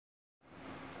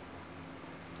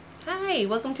Hi,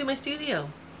 welcome to my studio.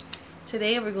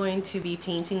 Today we're going to be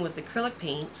painting with acrylic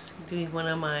paints, doing one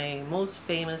of my most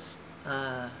famous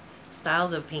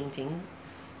styles of painting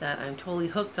that I'm totally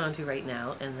hooked onto right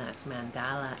now, and that's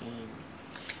mandalaing.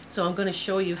 So I'm going to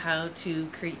show you how to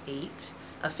create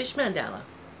a fish mandala.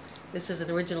 This is an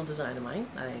original design of mine.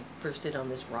 I first did on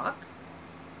this rock.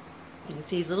 You can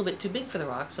see he's a little bit too big for the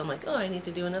rock, so I'm like, oh, I need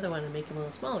to do another one and make him a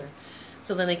little smaller.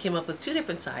 So then I came up with two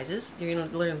different sizes. You're going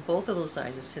to learn both of those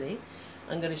sizes today.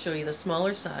 I'm going to show you the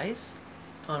smaller size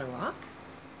on a rock,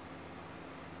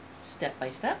 step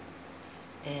by step.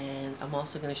 And I'm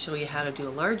also going to show you how to do a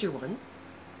larger one.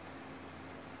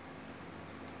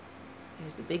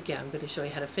 Here's the big guy. I'm going to show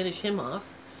you how to finish him off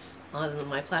on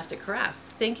my plastic carafe.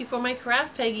 Thank you for my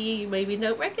carafe, Peggy. You maybe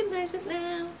don't recognize it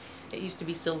now. It used to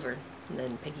be silver, and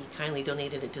then Peggy kindly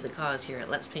donated it to the cause here at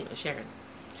Let's Paint with Sharon.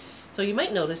 So you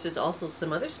might notice there's also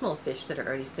some other small fish that are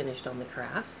already finished on the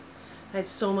carafe. I had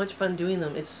so much fun doing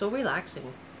them. It's so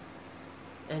relaxing.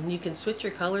 And you can switch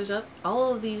your colors up.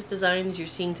 All of these designs you're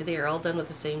seeing today are all done with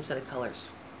the same set of colors.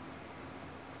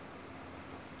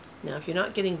 Now if you're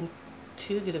not getting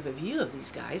too good of a view of these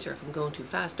guys, or if I'm going too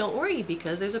fast, don't worry,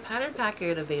 because there's a pattern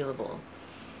packet available.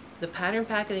 The pattern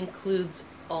packet includes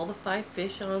all the 5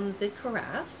 fish on the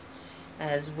carafe,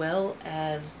 as well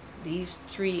as these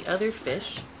 3 other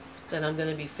fish that I'm going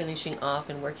to be finishing off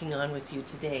and working on with you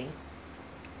today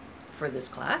for this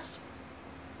class.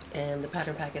 And the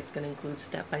pattern packet's going to include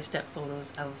step-by-step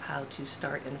photos of how to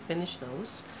start and finish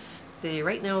those.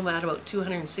 Right now I'm at about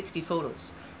 260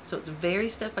 photos, so it's very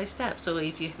step-by-step. So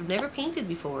if you've never painted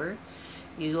before,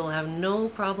 you'll have no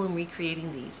problem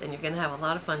recreating these, and you're going to have a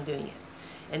lot of fun doing it.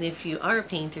 And if you are a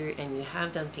painter and you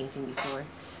have done painting before,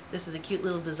 this is a cute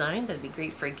little design that'd be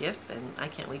great for a gift, and I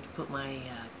can't wait to put my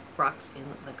rocks in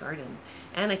the garden.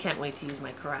 And I can't wait to use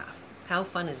my carafe. How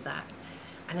fun is that?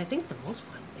 And I think the most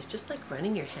fun is just like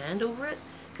running your hand over it,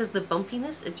 because the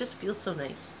bumpiness, it just feels so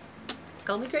nice.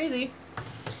 Call me crazy.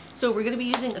 So we're going to be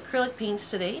using acrylic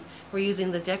paints today. We're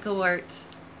using the DecoArt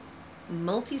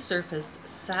multi-surface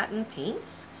satin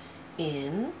paints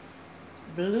in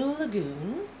Blue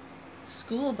Lagoon,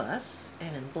 School Bus,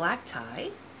 and in Black Tie,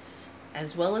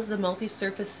 as well as the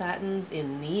multi-surface satins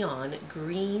in neon,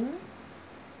 green,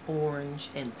 orange,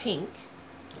 and pink.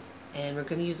 And we're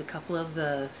going to use a couple of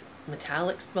the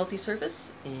metallics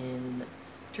multi-surface in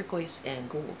turquoise and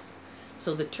gold.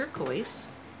 So the turquoise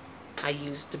I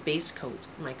used to base coat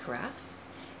my carafe.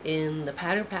 In the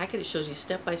pattern packet it shows you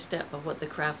step by step of what the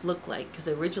carafe looked like, because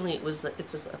originally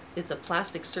it's a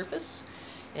plastic surface,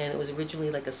 and it was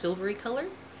originally like a silvery color,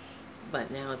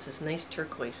 but now it's this nice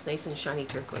turquoise, nice and shiny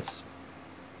turquoise.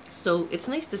 So it's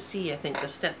nice to see, I think, the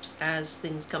steps as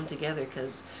things come together,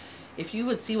 because if you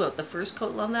would see what the first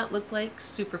coat on that looked like,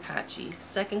 super patchy.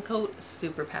 Second coat,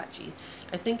 super patchy.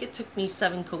 I think it took me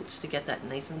 7 coats to get that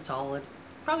nice and solid.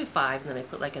 Probably 5, and then I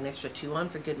put like an extra 2 on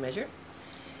for good measure.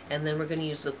 And then we're going to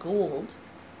use the gold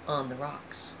on the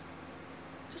rocks,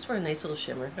 just for a nice little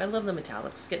shimmer. I love the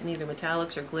metallics. Getting either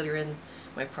metallics or glitter in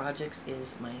my projects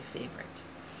is my favorite.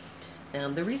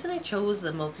 The reason I chose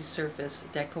the multi-surface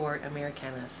DecoArt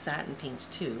Americana satin paints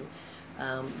too,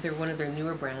 they're one of their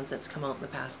newer brands that's come out in the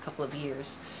past couple of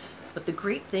years. But the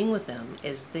great thing with them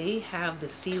is they have the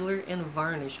sealer and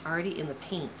varnish already in the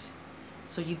paint.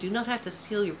 So you do not have to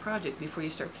seal your project before you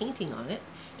start painting on it,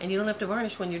 and you don't have to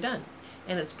varnish when you're done.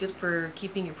 And it's good for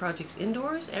keeping your projects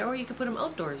indoors, or you can put them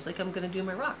outdoors like I'm going to do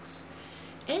my rocks.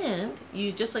 And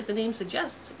you, just like the name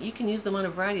suggests, you can use them on a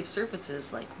variety of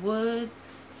surfaces like wood,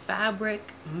 fabric,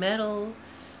 metal,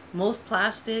 most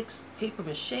plastics, paper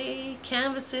mache,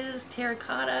 canvases,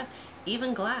 terracotta,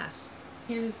 even glass.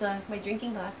 Here's my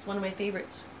drinking glass, one of my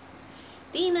favorites.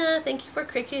 Dina, thank you for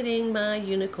cricketing my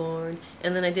unicorn.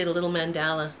 And then I did a little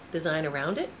mandala design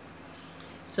around it.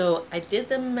 So I did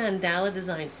the mandala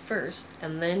design first,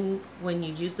 and then when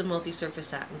you use the multi-surface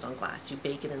satins on glass, you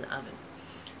bake it in the oven.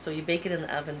 So you bake it in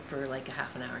the oven for like a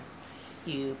half an hour.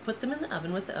 You put them in the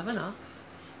oven with the oven off.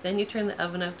 Then you turn the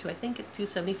oven up to, I think it's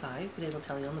 275, but it'll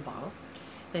tell you on the bottle.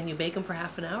 Then you bake them for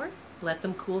half an hour, let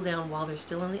them cool down while they're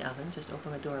still in the oven. Just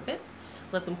open the door a bit,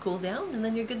 let them cool down, and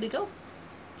then you're good to go.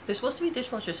 They're supposed to be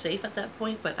dishwasher safe at that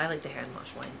point, but I like to hand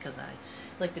wash mine because I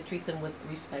like to treat them with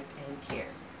respect and care.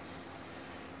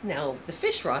 Now, the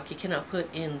fish rock you cannot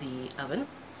put in the oven,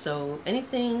 so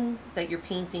anything that you're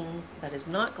painting that is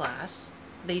not glass,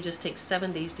 they just take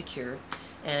 7 days to cure,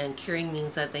 and curing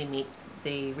means that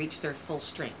they reach their full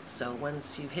strength. So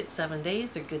once you've hit 7 days,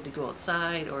 they're good to go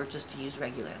outside or just to use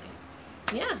regularly.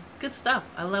 Yeah, good stuff.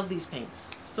 I love these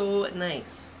paints. So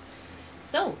nice.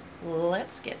 So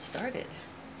let's get started.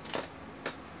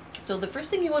 So the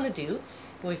first thing you want to do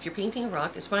well, if you're painting a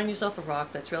rock, is find yourself a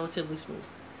rock that's relatively smooth.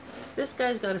 This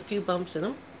guy's got a few bumps in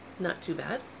him, not too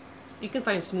bad. You can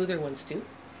find smoother ones too.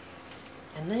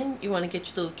 And then you want to get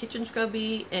your little kitchen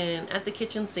scrubby, and at the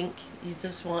kitchen sink, you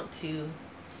just want to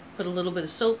put a little bit of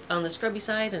soap on the scrubby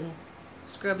side and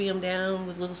scrubby them down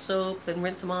with a little soap, then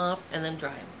rinse them off, and then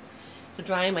dry them. To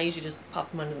dry them, I usually just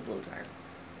pop them under the blow dryer.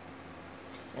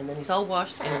 And then he's all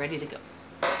washed and ready to go.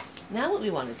 Now what we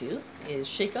want to do is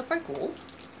shake up our gold.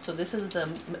 So this is the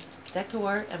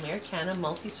Decor Americana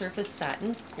Multi-Surface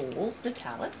Satin Gold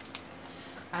Metallic.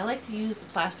 I like to use the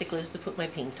plastic lids to put my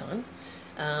paint on.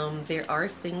 There are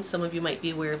things, some of you might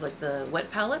be aware of, like the wet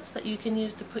palettes that you can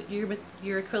use to put your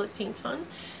acrylic paints on.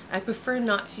 I prefer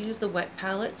not to use the wet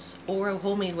palettes or a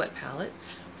homemade wet palette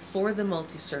for the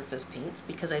multi-surface paints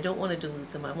because I don't want to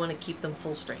dilute them. I want to keep them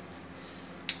full strength.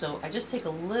 So I just take a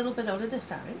little bit out at a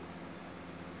time,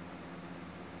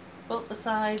 about the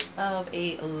size of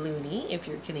a loonie if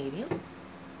you're Canadian.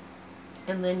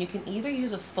 And then you can either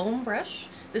use a foam brush.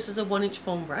 This is a 1-inch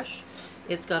foam brush.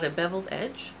 It's got a beveled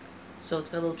edge, so it's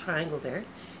got a little triangle there.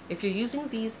 If you're using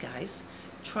these guys,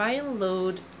 try and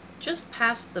load just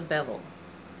past the bevel.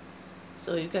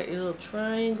 So you've got your little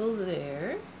triangle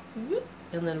there,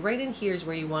 and then right in here is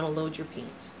where you want to load your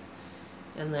paint.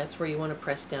 And that's where you want to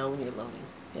press down when you're loading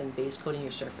and base coating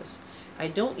your surface. I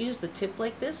don't use the tip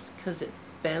like this because it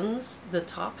bends the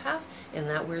top half and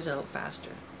that wears out faster.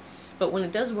 But when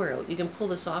it does wear out, you can pull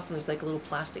this off and there's like a little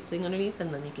plastic thing underneath,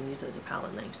 and then you can use it as a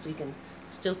palette knife, so you can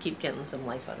still keep getting some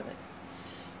life out of it.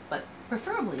 But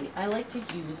preferably, I like to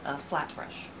use a flat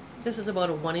brush. This is about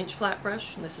a 1-inch flat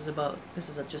brush, and this is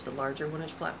just a larger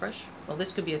 1-inch flat brush. Well,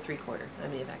 this could be a 3/4. I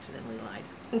may have accidentally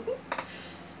lied.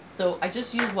 So I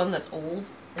just use one that's old,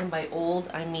 and by old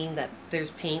I mean that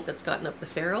there's paint that's gotten up the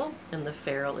ferrule, and the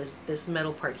ferrule is this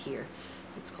metal part here.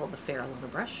 It's called the ferrule on a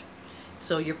brush.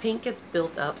 So your paint gets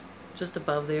built up just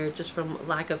above there, just from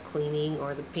lack of cleaning,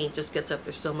 or the paint just gets up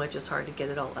there so much it's hard to get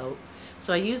it all out.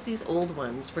 So I use these old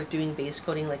ones for doing base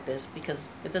coating like this because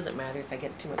it doesn't matter if I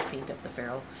get too much paint up the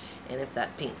ferrule and if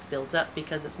that paint's built up,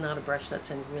 because it's not a brush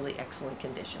that's in really excellent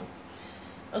condition.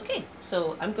 Okay,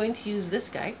 so I'm going to use this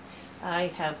guy. I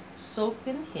have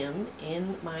soaken him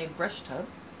in my brush tub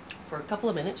for a couple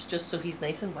of minutes just so he's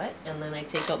nice and wet, and then I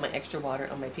take out my extra water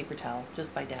on my paper towel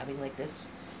just by dabbing like this.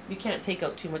 You can't take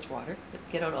out too much water, but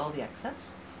get out all the excess.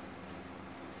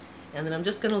 And then I'm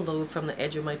just going to load from the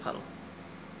edge of my puddle.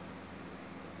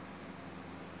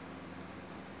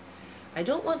 I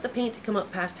don't want the paint to come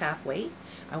up past halfway.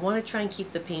 I want to try and keep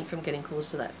the paint from getting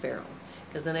close to that ferrule,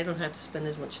 because then I don't have to spend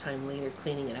as much time later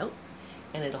cleaning it out.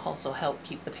 And it'll also help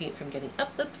keep the paint from getting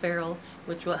up the ferrule,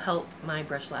 which will help my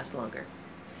brush last longer.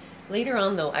 Later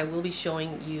on though, I will be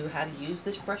showing you how to use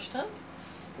this brush tub.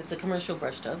 It's a commercial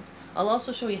brush tub. I'll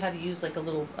also show you how to use like a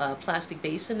little plastic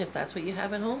basin if that's what you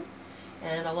have at home.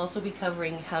 And I'll also be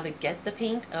covering how to get the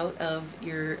paint out of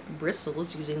your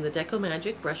bristles using the Deco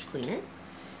Magic brush cleaner.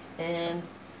 And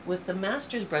with the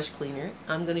Master's brush cleaner,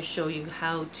 I'm going to show you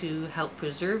how to help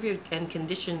preserve and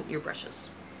condition your brushes.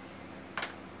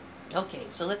 Okay,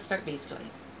 so let's start base coating.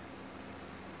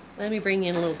 Let me bring you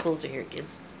in a little closer here,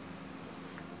 kids.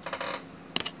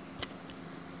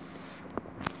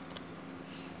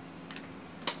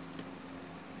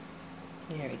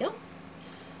 There we go.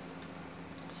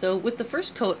 So with the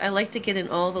first coat, I like to get in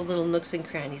all the little nooks and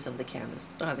crannies of the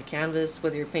canvas.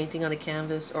 Whether you're painting on a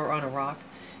canvas or on a rock.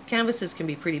 Canvases can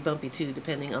be pretty bumpy too,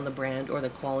 depending on the brand or the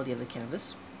quality of the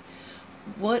canvas.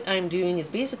 What I'm doing is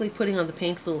basically putting on the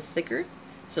paint a little thicker,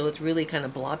 so it's really kind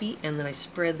of blobby, and then I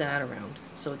spread that around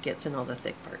so it gets in all the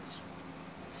thick parts.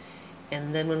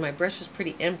 And then when my brush is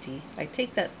pretty empty, I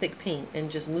take that thick paint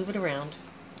and just move it around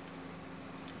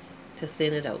to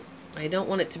thin it out. I don't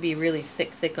want it to be really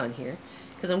thick on here,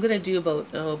 because I'm going to do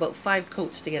about 5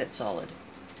 coats to get it solid.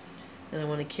 And I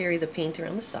want to carry the paint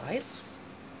around the sides.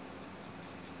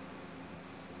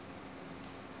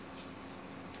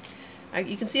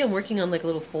 You can see I'm working on like a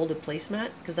little folded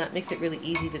placemat, because that makes it really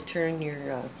easy to turn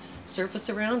your surface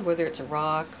around, whether it's a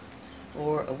rock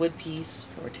or a wood piece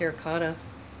or terracotta.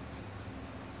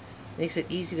 Makes it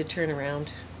easy to turn around,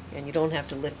 and you don't have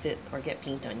to lift it or get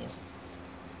paint on you.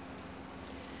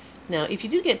 Now, if you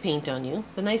do get paint on you,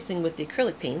 the nice thing with the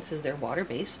acrylic paints is they're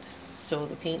water-based, so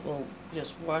the paint will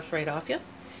just wash right off you.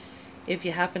 If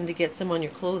you happen to get some on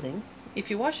your clothing, if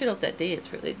you wash it out that day,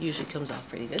 it usually comes off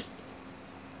pretty good.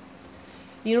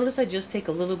 You notice I just take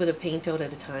a little bit of paint out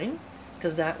at a time,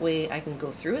 because that way I can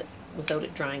go through it without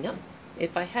it drying up.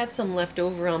 If I had some left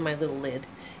over on my little lid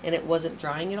and it wasn't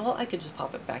drying at all, I could just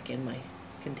pop it back in my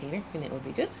container and it would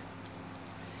be good.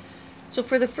 So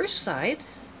for the first side,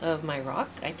 of my rock.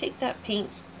 I take that paint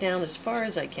down as far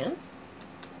as I can.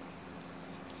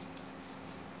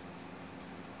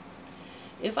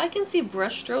 If I can see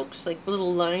brush strokes, like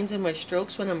little lines in my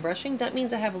strokes when I'm brushing, that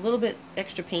means I have a little bit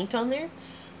extra paint on there.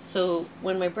 So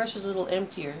when my brush is a little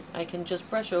emptier, I can just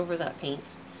brush over that paint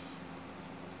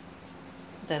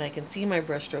that I can see my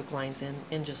brush stroke lines in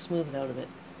and just smooth it out a bit.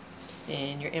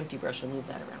 And your empty brush will move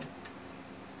that around.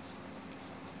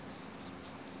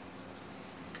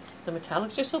 The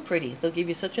metallics are so pretty. They'll give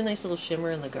you such a nice little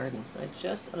shimmer in the garden. I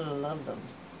just love them.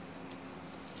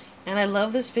 And I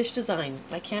love this fish design.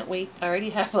 I can't wait. I already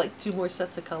have like 2 more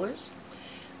sets of colors.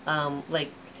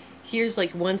 Like here's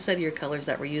like one set of your colors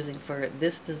that we're using for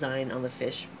this design on the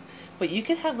fish. But you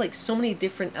could have like so many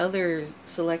different other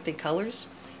selected colors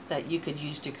that you could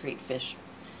use to create fish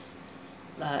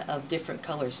of different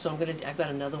colors. So I've got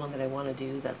another one that I want to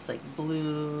do that's like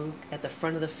blue at the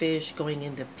front of the fish going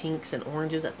into pinks and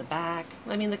oranges at the back.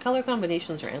 I mean, the color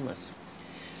combinations are endless.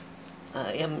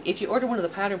 If you order one of the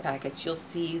pattern packets, you'll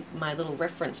see my little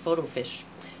reference photo fish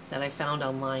that I found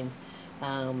online.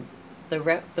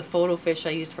 The photo fish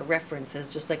I used for reference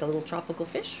is just like a little tropical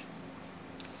fish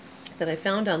that I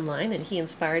found online, and he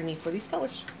inspired me for these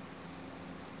colors.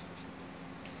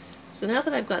 So now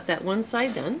that I've got that one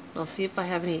side done, I'll see if I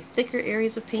have any thicker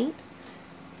areas of paint,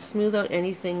 smooth out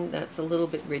anything that's a little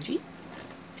bit ridgy.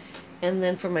 And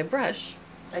then for my brush,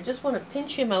 I just want to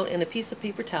pinch him out in a piece of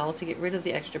paper towel to get rid of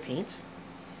the extra paint.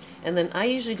 And then I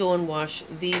usually go and wash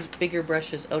these bigger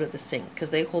brushes out at the sink because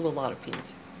they hold a lot of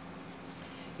paint.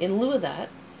 In lieu of that,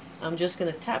 I'm just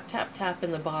going to tap, tap, tap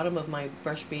in the bottom of my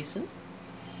brush basin.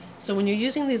 So when you're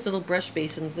using these little brush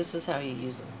basins, this is how you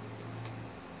use them.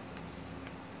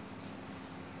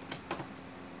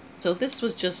 So this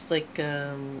was just like, you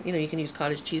know, you can use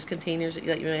cottage cheese containers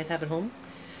that you might have at home.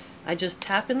 I just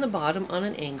tap in the bottom on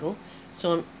an angle.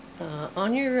 So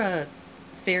on your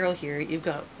ferrule here, you've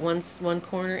got one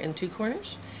corner and 2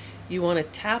 corners. You want to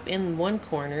tap in one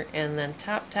corner and then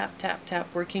tap, tap, tap, tap,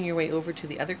 working your way over to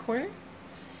the other corner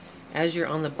as you're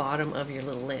on the bottom of your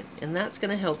little lid. And that's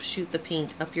going to help shoot the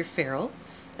paint up your ferrule.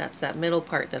 That's that middle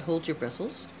part that holds your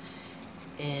bristles.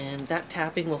 And that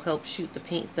tapping will help shoot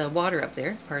the water up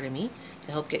there, pardon me,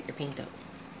 to help get your paint out.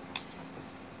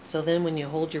 So then when you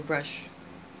hold your brush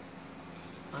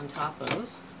on top of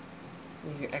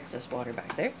your excess water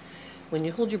back there, when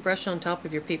you hold your brush on top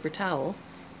of your paper towel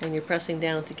and you're pressing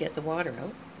down to get the water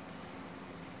out,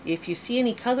 if you see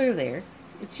any color there,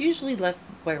 it's usually left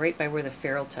right by where the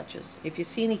ferrule touches. If you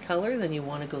see any color, then you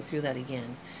want to go through that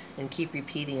again and keep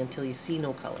repeating until you see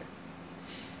no color.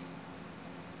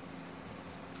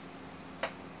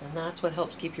 And that's what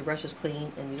helps keep your brushes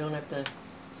clean, and you don't have to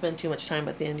spend too much time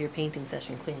at the end of your painting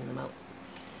session cleaning them out.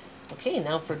 Okay,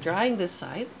 now for drying this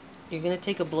side, you're going to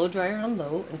take a blow dryer on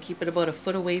low and keep it about 1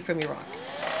 foot away from your rock.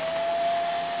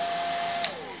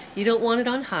 You don't want it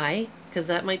on high because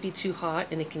that might be too hot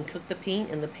and it can cook the paint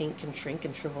and the paint can shrink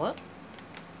and shrivel up.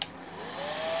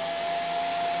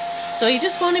 So you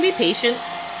just want to be patient.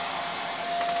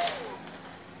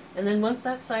 And then once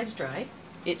that side's dry,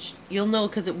 you'll know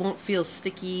because it won't feel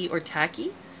sticky or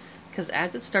tacky, because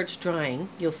as it starts drying,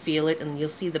 you'll feel it and you'll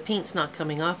see the paint's not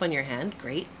coming off on your hand.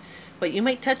 Great. But you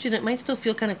might touch it, it might still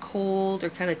feel kind of cold or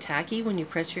kind of tacky when you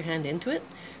press your hand into it.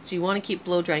 So you want to keep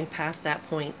blow drying past that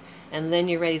point, and then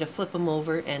you're ready to flip them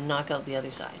over and knock out the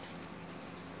other side.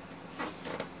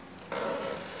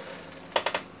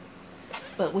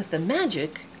 But with the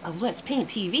magic of Let's Paint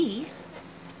TV,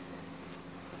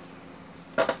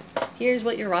 here's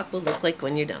what your rock will look like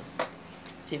when you're done.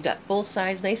 So you've got both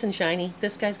sides nice and shiny.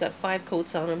 This guy's got 5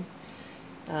 coats on him.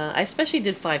 I especially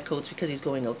did 5 coats because he's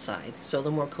going outside. So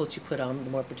the more coats you put on, the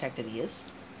more protected he is.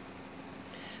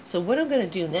 So what I'm going to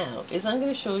do now is I'm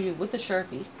going to show you with a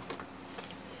Sharpie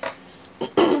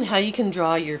how you can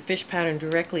draw your fish pattern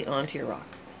directly onto your rock.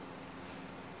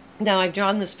 Now I've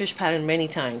drawn this fish pattern many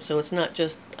times, so it's not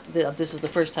just this is the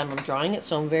first time I'm drawing it,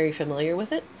 so I'm very familiar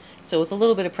with it. So with a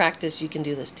little bit of practice you can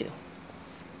do this too.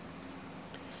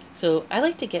 So I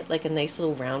like to get like a nice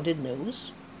little rounded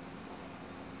nose.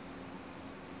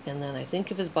 And then I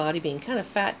think of his body being kind of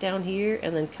fat down here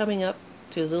and then coming up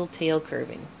to his little tail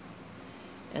curving.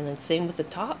 And then same with the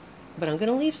top, but I'm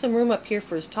going to leave some room up here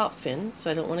for his top fin, so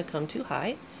I don't want to come too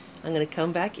high. I'm going to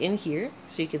come back in here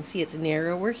so you can see it's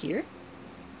narrower here.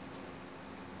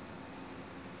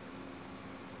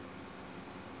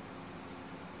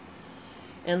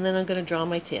 And then I'm going to draw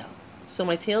my tail. So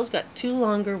my tail's got 2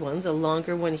 longer ones, a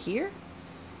longer one here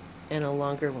and a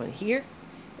longer one here.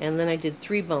 And then I did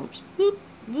 3 bumps. Boop,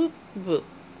 boop, boop.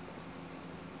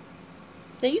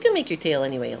 Now you can make your tail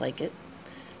any way you like it.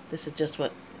 This is just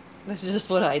what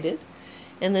I did.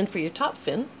 And then for your top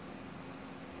fin,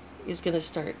 is going to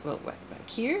start right back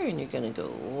here, and you're going to go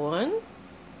 1.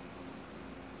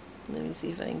 Let me see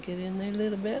if I can get in there a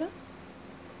little better.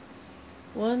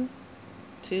 1,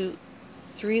 2,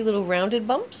 3 little rounded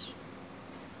bumps.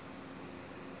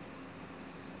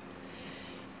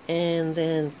 And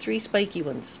then 3 spiky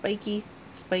ones. Spiky,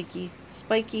 spiky,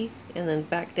 spiky, and then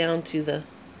back down to the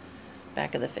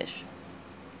back of the fish.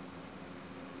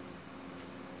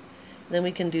 Then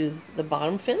we can do the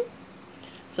bottom fin.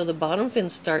 So the bottom fin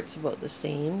starts about the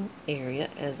same area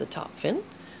as the top fin.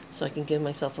 So I can give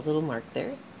myself a little mark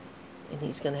there. And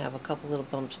he's going to have a couple little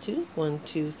bumps too. 1,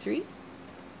 2, 3.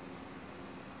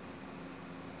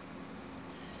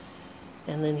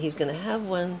 And then he's going to have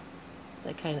one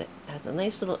that kind of has a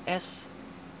nice little S.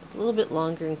 It's a little bit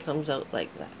longer and comes out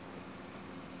like that.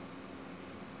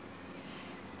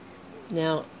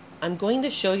 Now, I'm going to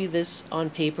show you this on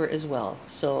paper as well.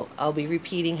 So I'll be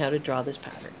repeating how to draw this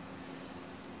pattern.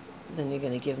 Then you're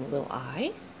going to give him a little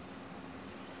eye.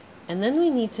 And then we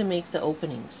need to make the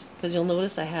openings, because you'll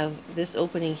notice I have this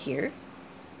opening here.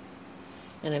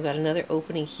 And I've got another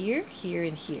opening here, here,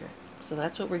 and here. So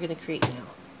that's what we're going to create now.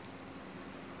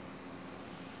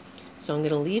 So I'm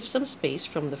going to leave some space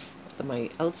from my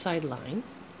outside line.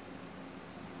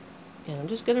 And I'm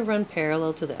just going to run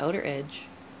parallel to the outer edge.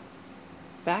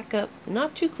 Back up,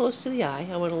 not too close to the eye.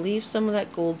 I want to leave some of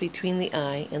that gold between the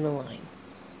eye and the line.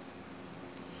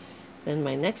 Then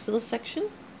my next little section,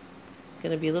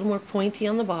 going to be a little more pointy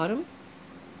on the bottom,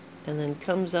 and then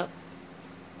comes up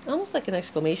almost like an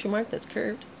exclamation mark that's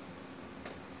curved.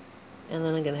 And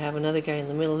then I'm going to have another guy in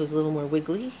the middle who's a little more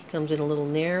wiggly. Comes in a little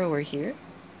narrower here.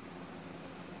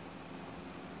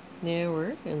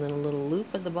 Narrower, and then a little loop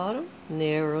at the bottom.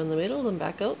 Narrow in the middle, and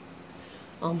back out.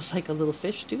 Almost like a little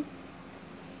fish too.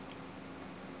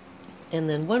 And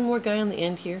then one more guy on the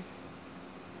end here.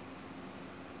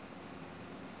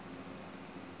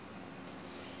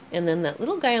 And then that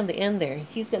little guy on the end there,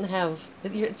 he's going to have,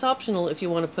 it's optional if you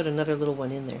want to put another little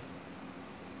one in there.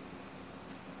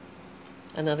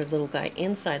 Another little guy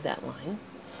inside that line.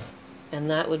 And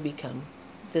that would become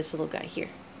this little guy here.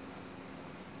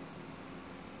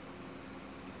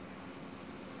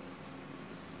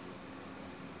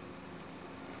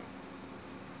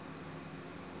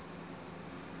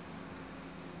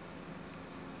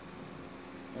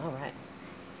 Alright.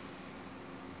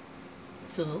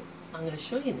 So I'm going to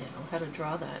show you now how to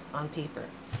draw that on paper.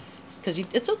 Because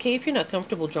it's okay if you're not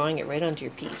comfortable drawing it right onto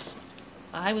your piece.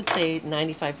 I would say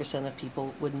 95% of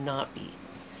people would not be.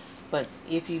 But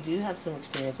if you do have some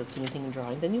experience with painting and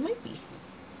drawing, then you might be.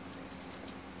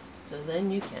 So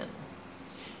then you can.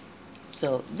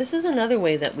 So this is another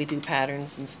way that we do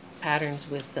patterns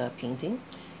with painting.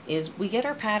 Is we get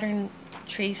our pattern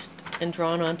traced and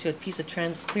drawn onto a piece of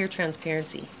clear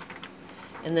transparency.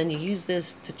 And then you use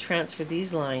this to transfer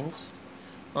these lines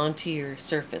onto your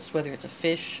surface, whether it's a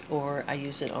fish or I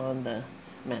use it on the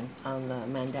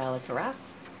mandala carafe.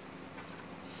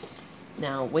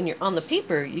 Now, when you're on the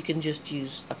paper, you can just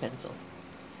use a pencil.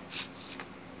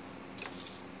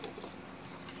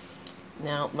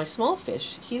 Now, my small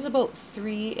fish, he's about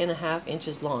 3.5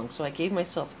 inches long, so I gave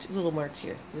myself 2 little marks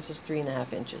here. This is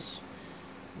 3.5 inches.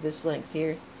 This length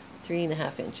here,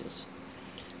 3.5 inches.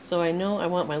 So I know I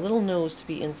want my little nose to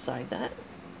be inside that.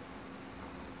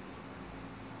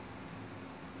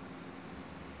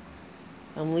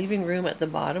 I'm leaving room at the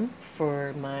bottom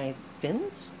for my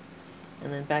fins.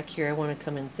 And then back here I want to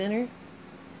come in thinner.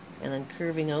 And then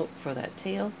curving out for that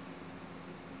tail.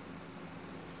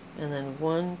 And then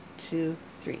 1, 2,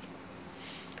 3.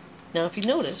 Now if you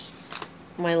notice,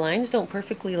 my lines don't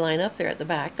perfectly line up there at the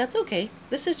back. That's okay.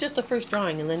 This is just the first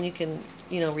drawing, and then you can,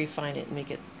 refine it and make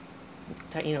it,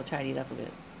 tidy it up a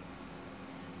bit.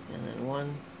 And then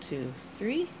 1, 2,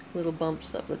 3 little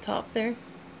bumps up the top there.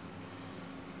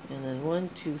 And then 1,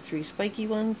 2, 3 spiky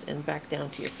ones, and back down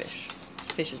to your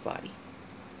fish's body.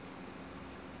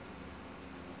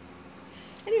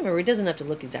 And remember, it doesn't have to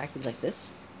look exactly like this.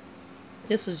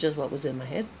 This is just what was in my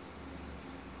head.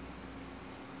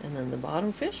 And then the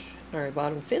bottom fish, or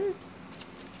bottom fin.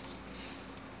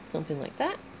 Something like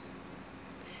that.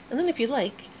 And then if you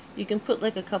like, you can put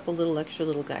like a couple little extra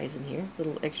little guys in here.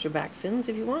 Little extra back fins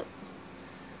if you want.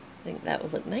 I think that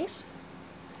would look nice.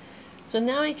 So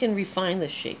now I can refine the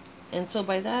shape. And so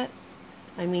by that,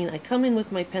 I mean I come in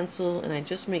with my pencil and I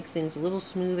just make things a little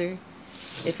smoother.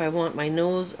 If I want my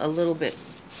nose a little bit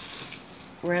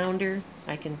rounder,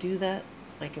 I can do that.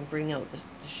 I can bring out the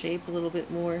shape a little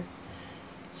bit more.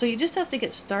 So you just have to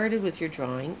get started with your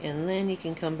drawing, and then you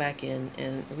can come back in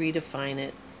and redefine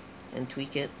it and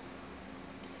tweak it.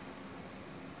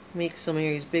 Make some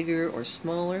areas bigger or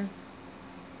smaller.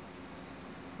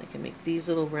 I can make these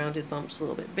little rounded bumps a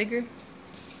little bit bigger.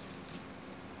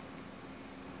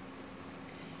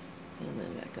 And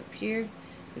then back up here,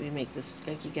 maybe make this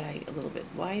gunky guy a little bit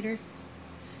wider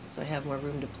so I have more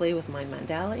room to play with my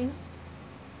mandala.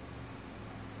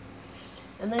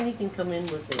 And then you can come in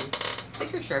with a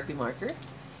thicker Sharpie marker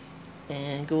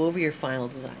and go over your final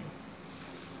design.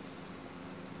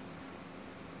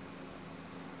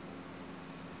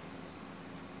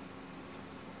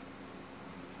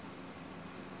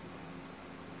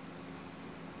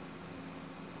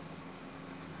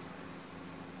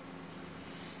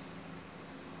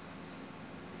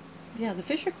 Yeah, the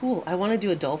fish are cool. I want to do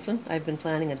a dolphin. I've been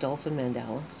planning a dolphin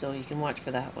mandala, so you can watch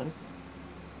for that one.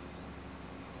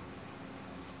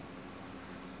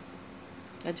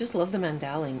 I just love the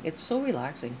mandaling. It's so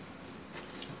relaxing.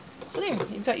 So there,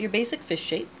 you've got your basic fish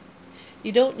shape.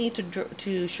 You don't need to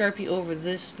Sharpie over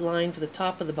this line for the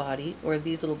top of the body or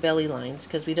these little belly lines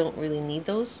because we don't really need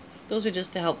those. Those are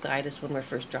just to help guide us when we're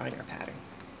first drawing our pattern.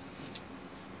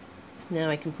 Now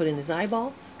I can put in his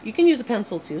eyeball. You can use a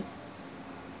pencil too.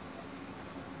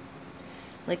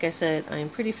 Like I said, I'm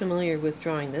pretty familiar with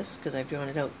drawing this because I've drawn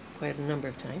it out quite a number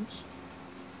of times.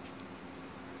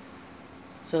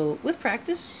 So with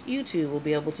practice, you too will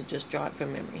be able to just draw it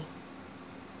from memory.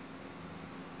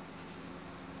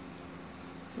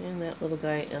 And that little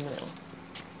guy in the middle.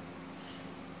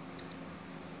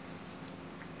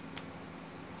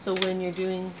 So when you're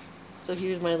doing, so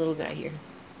here's my little guy here.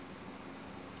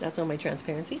 That's on my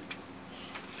transparency.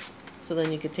 So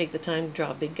then you could take the time to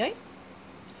draw a big guy.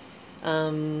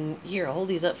 Here, I'll hold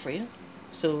these up for you.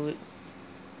 So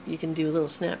you can do a little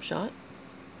snapshot,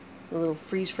 a little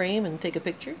freeze frame and take a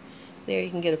picture. There you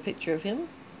can get a picture of him.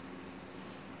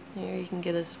 There you can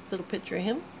get a little picture of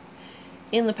him.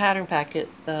 In the pattern packet,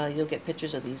 you'll get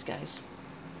pictures of these guys.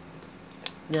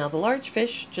 Now the large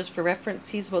fish, just for reference,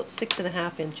 he's about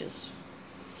 6.5 inches.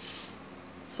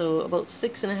 So about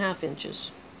 6.5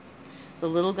 inches. The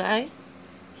little guy,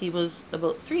 he was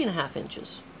about 3.5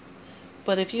 inches.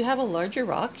 But if you have a larger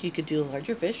rock, you could do a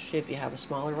larger fish. If you have a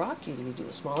smaller rock, you can do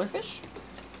a smaller fish.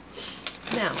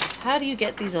 Now, how do you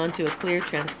get these onto a clear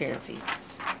transparency?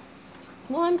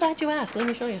 Well, I'm glad you asked. Let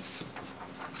me show you.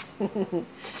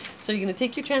 So you're going to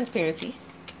take your transparency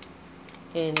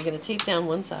and you're going to tape down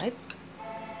one side.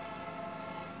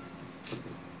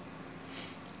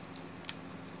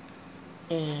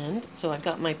 And so I've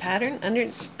got my pattern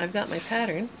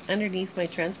underneath my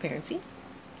transparency.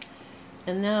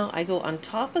 And now I go on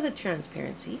top of the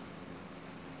transparency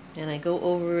and I go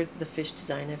over the fish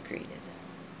design I've created.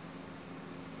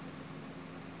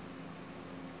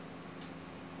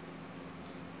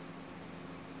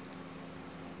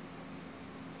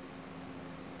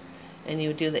 And you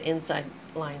would do the inside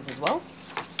lines as well.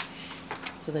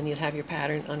 So then you'd have your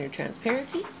pattern on your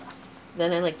transparency.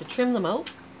 Then I like to trim them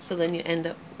out, so then you end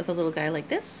up with a little guy like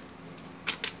this.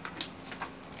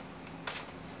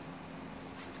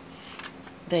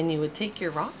 Then you would take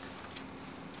your rock,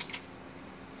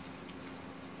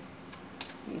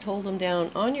 you'd hold them down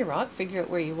on your rock, figure out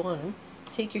where you want them,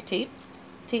 take your tape,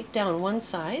 tape down one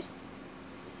side,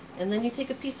 and then you take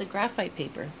a piece of graphite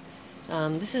paper.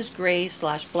 This is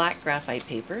gray/black graphite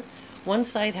paper. One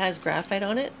side has graphite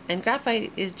on it, and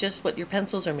graphite is just what your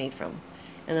pencils are made from,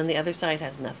 and then the other side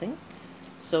has nothing.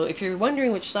 So if you're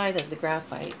wondering which side has the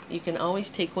graphite, you can always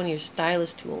take one of your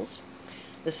stylus tools.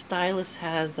 The stylus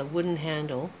has a wooden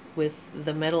handle with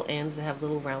the metal ends that have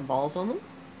little round balls on them.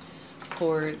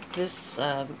 For this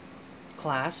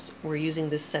class, we're using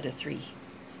this set of 3,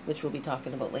 which we'll be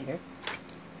talking about later.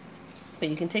 But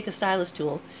you can take a stylus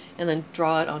tool and then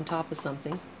draw it on top of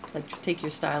something. Like take your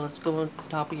stylus, go on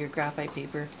top of your graphite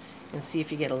paper, and see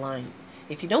if you get a line.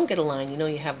 If you don't get a line, you know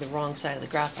you have the wrong side of the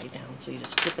graphite down, so you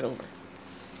just flip it over.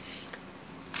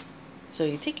 So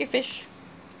you take your fish,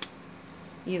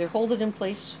 either hold it in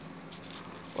place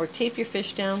or tape your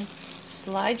fish down,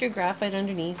 slide your graphite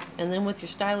underneath, and then with your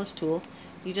stylus tool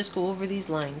you just go over these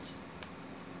lines.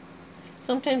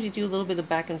 Sometimes you do a little bit of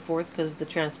back and forth because the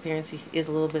transparency is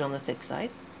a little bit on the thick side,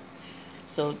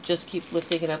 so just keep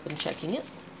lifting it up and checking it.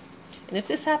 And if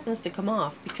this happens to come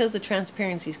off, because the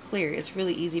transparency is clear, it's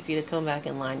really easy for you to come back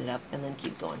and line it up and then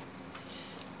keep going.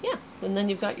 Yeah, and then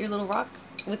you've got your little rock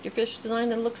with your fish design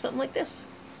that looks something like this.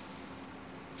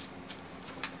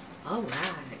 Alright.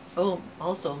 Oh,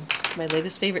 also, my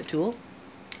latest favorite tool,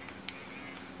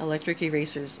 electric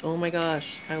erasers. Oh my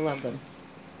gosh, I love them.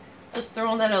 Just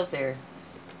throwing that out there.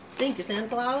 Thank you, Santa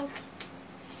Claus.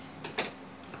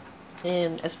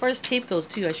 And as far as tape goes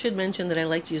too, I should mention that I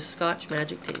like to use Scotch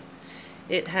Magic Tape.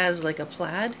 It has like a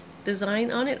plaid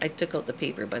design on it. I took out the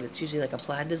paper, but it's usually like a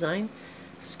plaid design.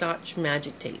 Scotch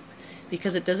Magic Tape.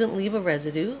 because it doesn't leave a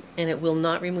residue and it will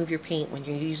not remove your paint when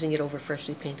you're using it over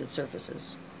freshly painted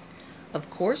surfaces. Of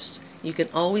course, you can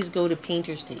always go to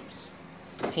painter's tapes.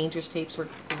 Painter's tapes work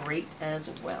great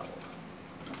as well.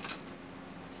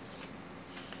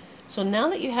 So now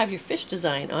that you have your fish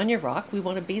design on your rock, we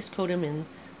want to base coat him in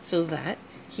so that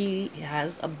he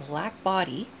has a black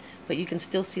body, but you can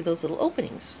still see those little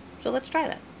openings. So let's try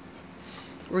that.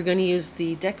 We're going to use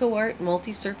the Deco Art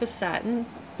Multi-Surface Satin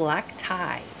Black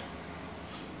Tie.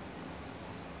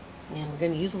 And we're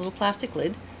going to use a little plastic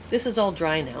lid. This is all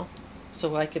dry now,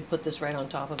 so I could put this right on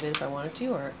top of it if I wanted to,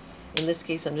 or in this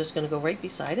case I'm just going to go right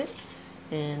beside it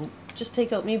and just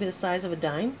take out maybe the size of a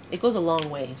dime. It goes a long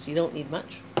way, so you don't need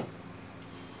much.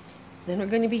 Then we're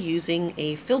going to be using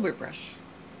a filbert brush.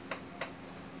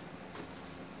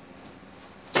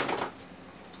 I'm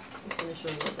going to show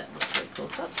you what that looks like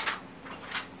close up.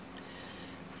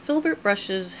 Filbert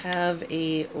brushes have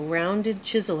a rounded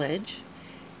chisel edge,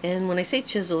 and when I say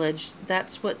chisel edge,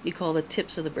 that's what you call the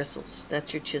tips of the bristles.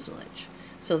 That's your chisel edge.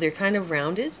 So they're kind of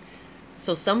rounded.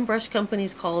 So some brush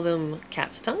companies call them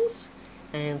cat's tongues,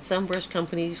 and some brush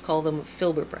companies call them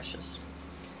filbert brushes.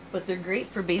 But they're great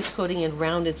for base coating in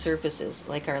rounded surfaces,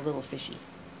 like our little fishy.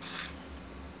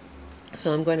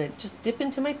 So I'm going to just dip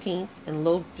into my paint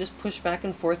and just push back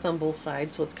and forth on both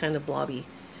sides so it's kind of blobby.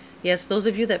 Yes, those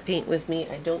of you that paint with me,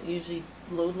 I don't usually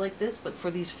load like this, but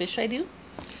for these fish I do,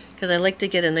 because I like to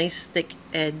get a nice thick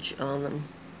edge on them.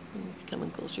 Come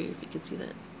in closer here if you can see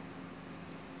that.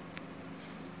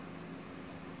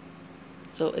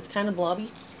 So it's kind of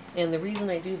blobby, and the reason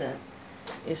I do that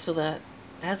is so that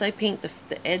as I paint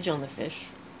the edge on the fish,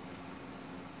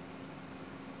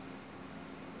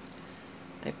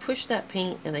 I push that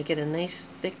paint and I get a nice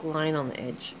thick line on the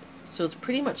edge. So it's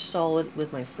pretty much solid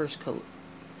with my first coat.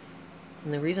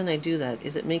 And the reason I do that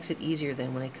is it makes it easier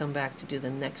then when I come back to do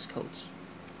the next coats,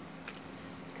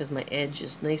 because my edge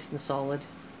is nice and solid.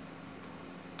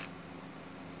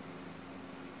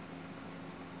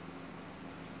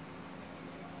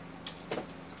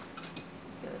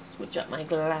 Just gotta switch up my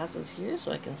glasses here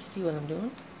so I can see what I'm doing.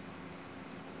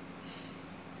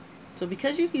 So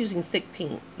because you're using thick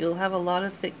paint, you'll have a lot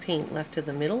of thick paint left to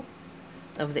the middle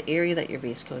of the area that you're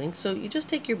base coating. So you just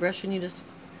take your brush and you just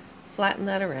flatten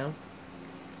that around.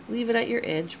 Leave it at your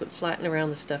edge, but flatten around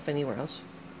the stuff anywhere else.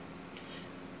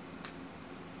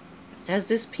 As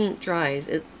this paint dries,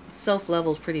 it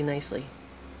self-levels pretty nicely.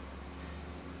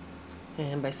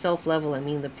 And by self-level, I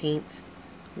mean the paint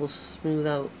will smooth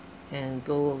out and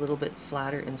go a little bit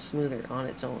flatter and smoother on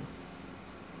its own.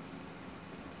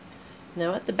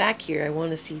 Now at the back here, I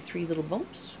want to see 3 little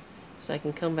bumps, so I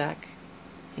can come back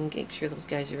and make sure those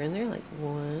guys are in there, like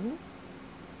 1,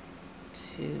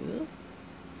 2,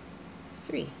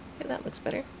 3. Okay, that looks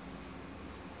better.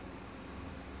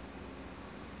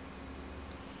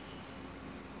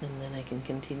 And then I can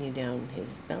continue down his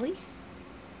belly.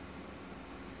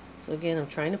 So again, I'm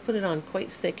trying to put it on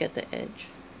quite thick at the edge.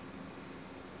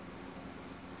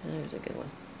 There's a good one.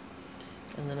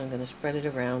 And then I'm going to spread it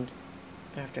around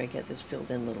after I get this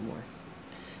filled in a little more.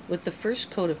 With the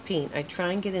first coat of paint, I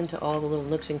try and get into all the little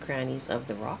nooks and crannies of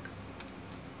the rock.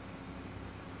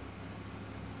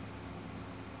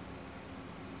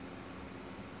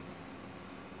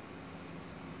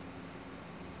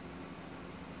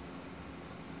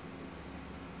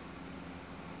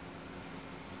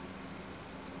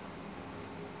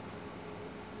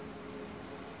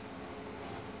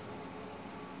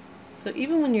 So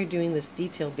even when you're doing this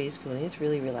detail base coating, it's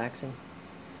really relaxing.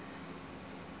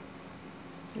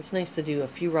 It's nice to do a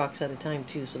few rocks at a time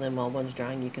too, so then while one's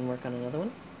drying you can work on another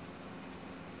one.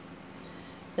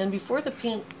 Then before the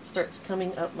paint starts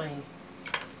coming up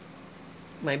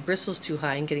my bristles too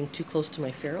high and getting too close to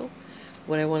my ferrule,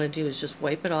 what I want to do is just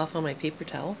wipe it off on my paper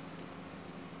towel.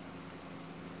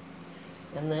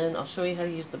 And then I'll show you how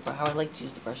I like to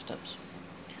use the brush tubs.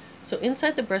 So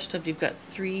inside the brush tub, you've got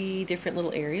 3 different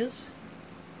little areas.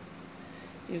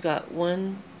 You've got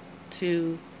 1,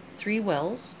 2, 3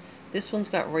 wells. This one's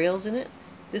got rails in it.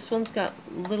 This one's got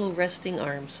little resting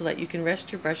arms so that you can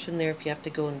rest your brush in there if you have to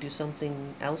go and do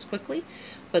something else quickly.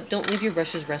 But don't leave your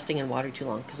brushes resting in water too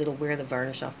long, because it'll wear the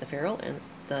varnish off the ferrule, and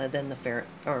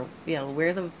it'll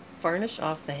wear the varnish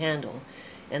off the handle,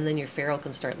 and then your ferrule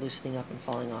can start loosening up and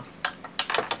falling off.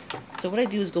 So what I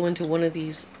do is go into one of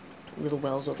these little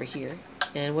wells over here,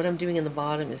 and what I'm doing in the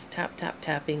bottom is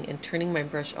tapping and turning my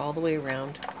brush all the way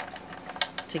around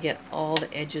to get all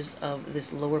the edges of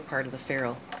this lower part of the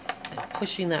ferrule and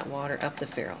pushing that water up the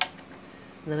ferrule.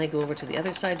 And then I go over to the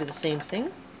other side, do the same thing.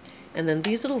 And then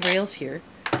these little rails here,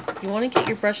 you want to get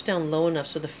your brush down low enough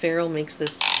so the ferrule makes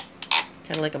this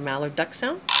kind of like a mallard duck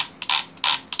sound.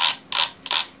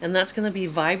 And that's going to be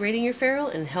vibrating your ferrule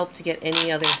and help to get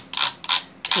any other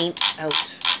paints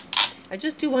out. I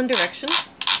just do one direction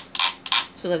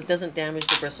so that it doesn't damage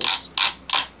the bristles.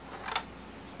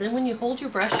 Then when you hold your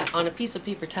brush on a piece of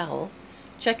paper towel,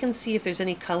 check and see if there's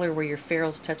any color where your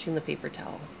ferrule's touching the paper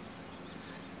towel.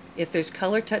 If there's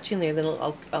color touching there, then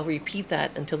I'll repeat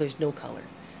that until there's no color.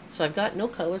 So I've got no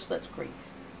color, so that's great.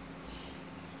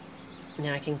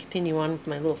 Now I can continue on with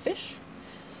my little fish.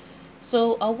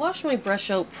 So I'll wash my brush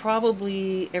out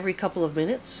probably every couple of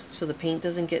minutes so the paint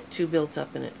doesn't get too built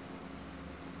up in it.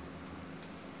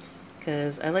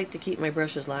 Because I like to keep my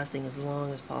brushes lasting as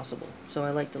long as possible. So I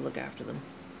like to look after them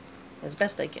as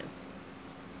best I can.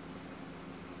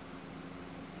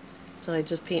 So I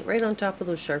just paint right on top of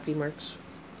those Sharpie marks.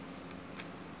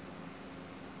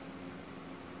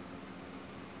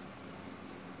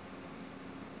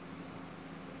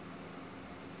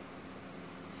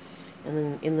 And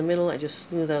then in the middle I just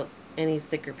smooth out any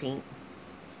thicker paint.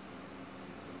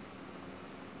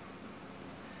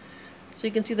 So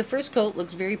you can see the first coat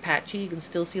looks very patchy. You can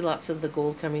still see lots of the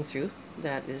gold coming through.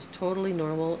 That is totally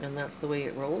normal, and that's the way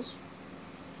it rolls.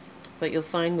 But you'll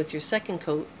find with your second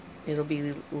coat it'll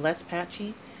be less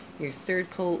patchy. Your third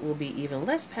coat will be even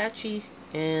less patchy,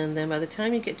 and then by the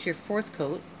time you get to your fourth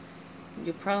coat,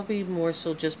 you'll probably more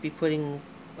so just be putting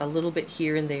a little bit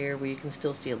here and there where you can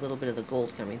still see a little bit of the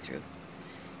gold coming through.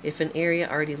 If an area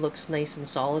already looks nice and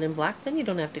solid and black, then you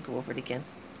don't have to go over it again.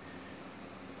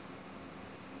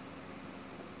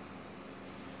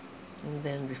 And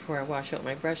then before I wash out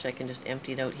my brush, I can just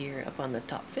empty it out here up on the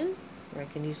top fin, where I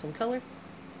can use some color.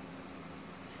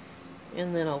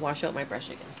 And then I'll wash out my brush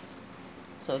again.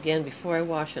 So again, before I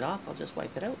wash it off, I'll just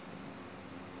wipe it out.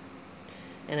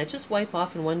 And I just wipe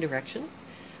off in one direction.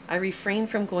 I refrain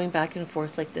from going back and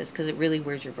forth like this because it really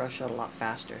wears your brush out a lot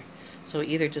faster. So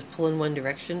either just pull in one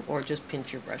direction or just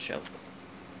pinch your brush out.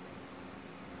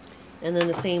 And then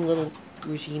the same little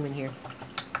regime in here.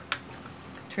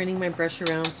 Turning my brush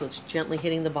around so it's gently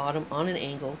hitting the bottom on an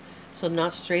angle. So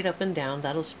not straight up and down,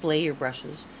 that'll splay your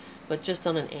brushes, but just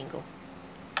on an angle.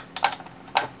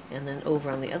 And then over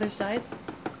on the other side.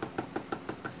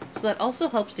 So that also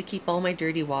helps to keep all my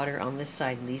dirty water on this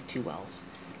side in these two wells.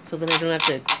 So then I don't have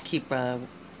to keep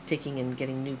taking and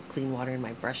getting new clean water in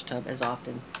my brush tub as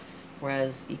often.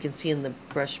 Whereas you can see in the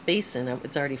brush basin,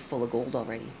 it's already full of gold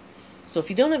already. So if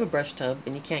you don't have a brush tub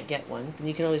and you can't get one, then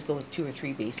you can always go with 2 or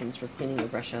 3 basins for cleaning your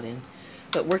brush out in.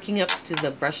 But working up to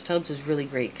the brush tubs is really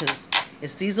great because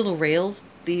it's these little rails.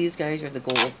 These guys are the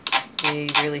gold. They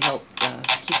really help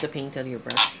keep the paint out of your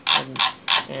brush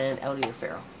and out of your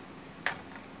ferrule.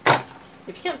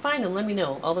 If you can't find them, let me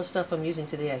know. All the stuff I'm using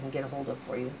today I can get a hold of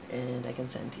for you and I can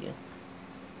send to you.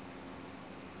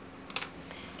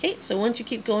 Okay, so once you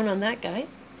keep going on that guy,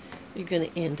 you're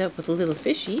going to end up with a little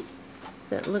fishy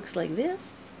that looks like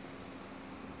this.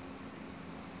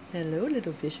 Hello,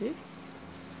 little fishy.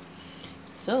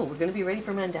 So we're going to be ready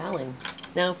for mandaling.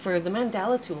 Now for the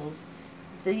mandala tools,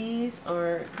 this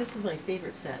is my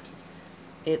favorite set.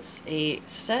 It's a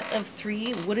set of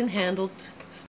 3 wooden handled